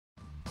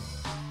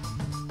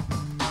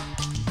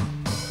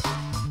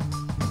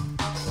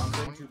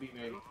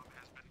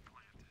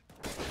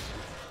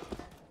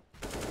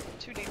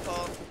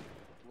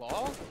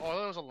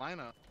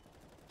lineup?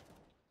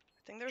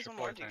 I think there's Triple, one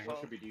more I think.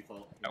 default. Should be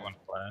default. That one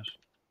flash.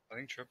 I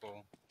think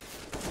triple.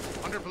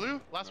 Under blue?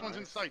 Last one's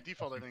in Nice. sight.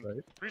 Default, I think.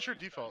 Right. Pretty sure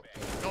default.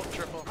 No,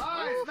 triple.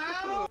 Nice,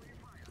 man!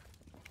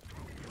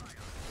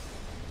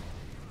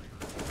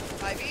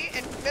 Ivy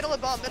and middle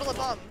of bomb.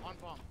 On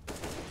bomb.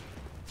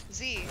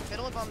 Z,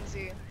 middle of bomb Z.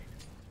 Dead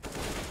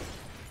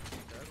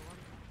one.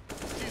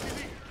 Z.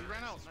 He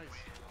ran out.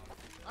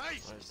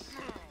 Nice. Nice.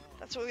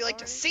 That's what we like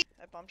to see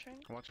at bomb train.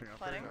 Watching out.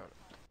 Planning.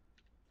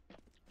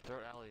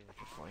 Third alley,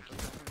 just flanking.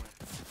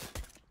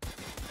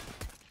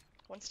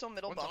 One's still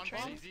middle One's bomb on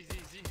train. bomb. Z.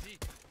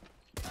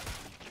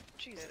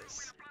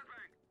 Jesus.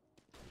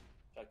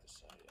 Check this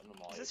side. I'm gonna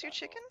molly Is this it your back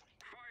chicken?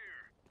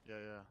 Yeah.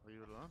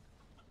 Leave it alone.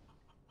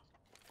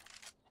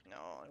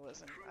 No, it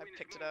wasn't. I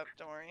picked it up.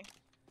 Don't worry.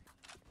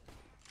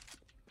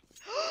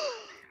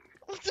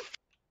 What the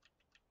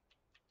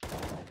f?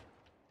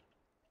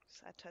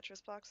 Sad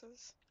Tetris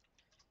boxes.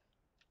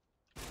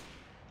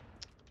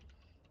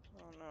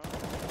 Oh no.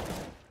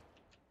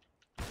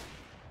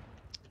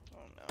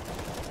 Oh no.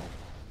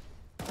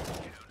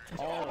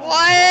 Oh,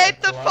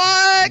 What the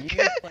fuck?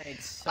 You played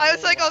so I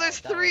was like, oh, well. there's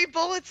That 3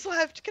 bullets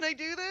left. Can I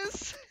do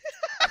this?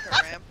 A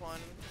ramp one.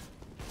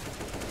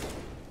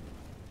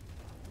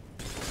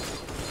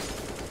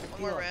 One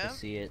You more love ramp. to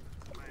see it.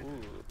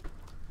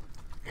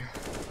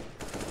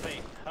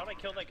 Wait, how did I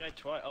kill that guy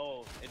twice?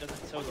 Oh, it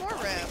doesn't show One the more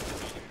bomb. ramp.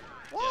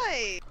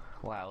 Why?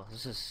 Wow,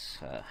 this is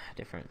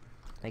different.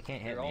 They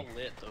can't hit They're all me.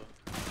 lit though.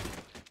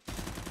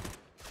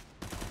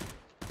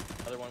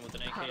 Other one with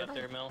an AK up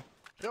there, Mel.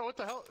 Yo, what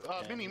the hell?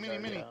 Yeah, Mini. he's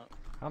already out.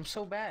 I'm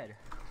so bad.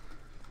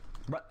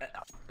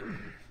 Do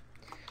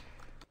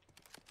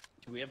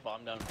we have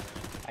bomb down?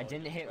 I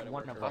didn't hit Try to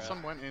one work of around. Last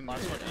one went in.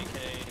 Last one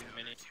AK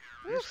mini.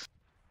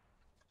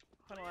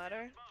 On a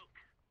ladder.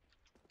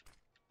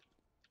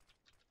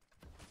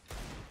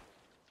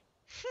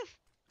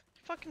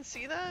 Fucking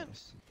see that?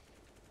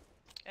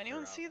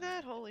 Anyone see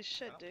that? Holy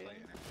shit, dude.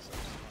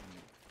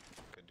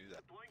 Could do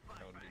that.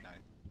 That would be nice.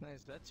 Nice,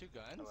 is that 2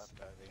 guns?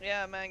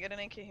 Yeah, man, get an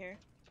AK here.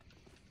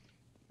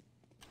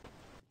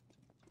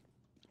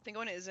 I think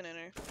one is an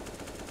inner.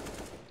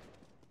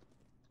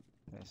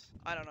 Nice.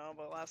 I don't know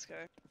about last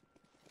guy.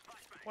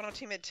 One on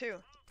team mid too.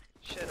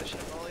 Shit, I should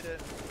have volleyed it.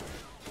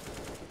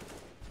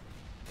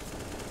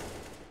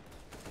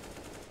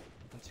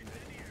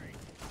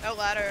 Out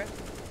ladder.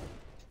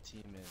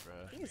 Team mid, bro.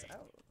 He's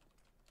out.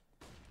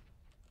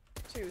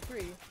 2,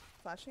 3.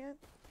 Flashing it.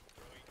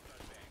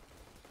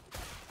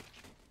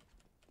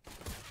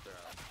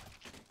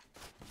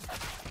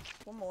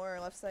 One more.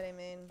 Left side A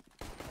main.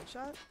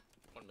 Headshot.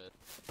 One mid.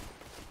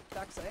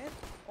 Backside.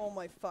 Oh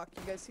my fuck.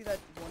 You guys see that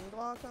one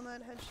block on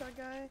that headshot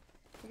guy?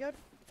 He got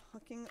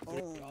fucking All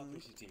owned.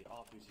 3CT.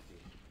 All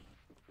 3CT.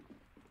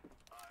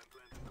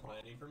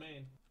 Planning for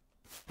main.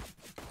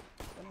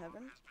 One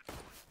heaven.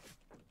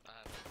 I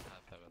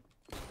have heaven.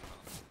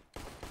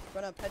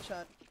 Run up.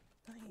 Headshot.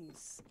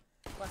 Nice.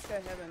 Last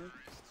guy heaven.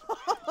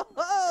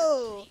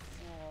 Oh,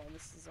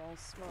 this is all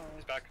smoke.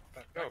 He's back.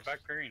 Oh, back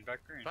green. Back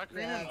green. Back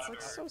green Yeah, and it's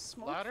like so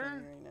smoke ladder? for me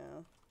right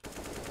now.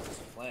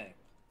 Flank.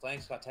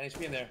 Flank's got 10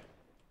 HP in there.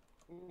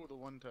 Ooh, the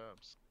one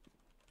taps.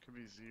 Could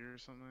be Z or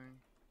something.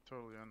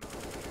 Totally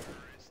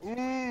unknown.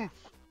 Ooh!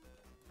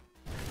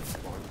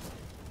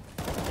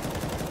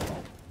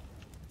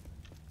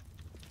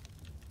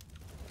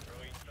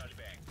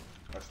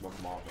 I smoked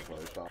them off before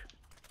they stopped.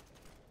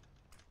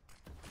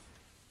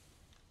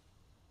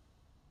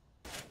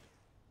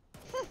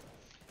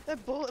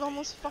 That bullet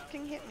almost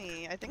fucking hit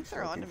me. I think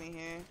they're onto me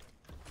here.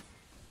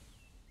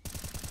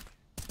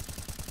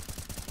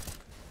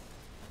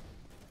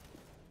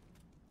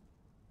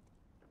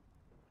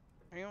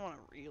 I don't even want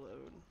to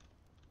reload.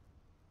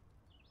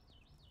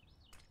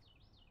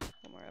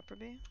 One more upper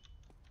B.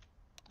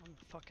 I'm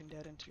fucking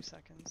dead in 2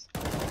 seconds.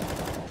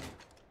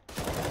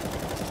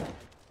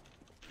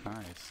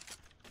 Nice.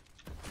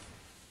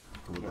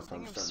 I think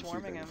I'm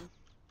swarming him.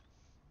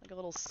 Like a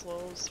little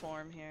slow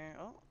swarm here.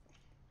 Oh.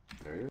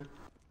 There you go.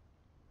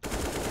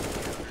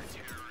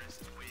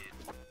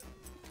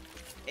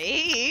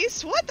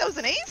 Ace? What? That was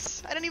an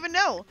ace? I didn't even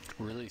know.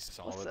 Really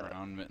solid up?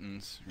 round,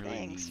 Mittens. Really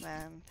Thanks, neat.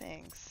 man.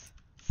 Thanks.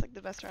 It's like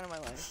the best round of my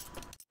life.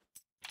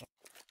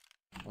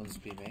 One's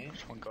B main.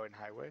 One going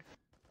highway.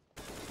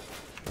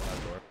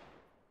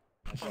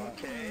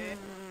 Okay.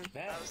 Nice.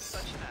 That was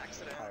such an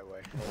accident.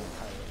 Highway.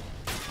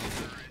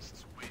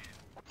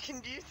 Can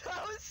you?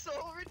 That was so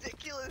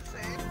ridiculous,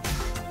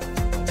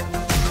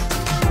 eh?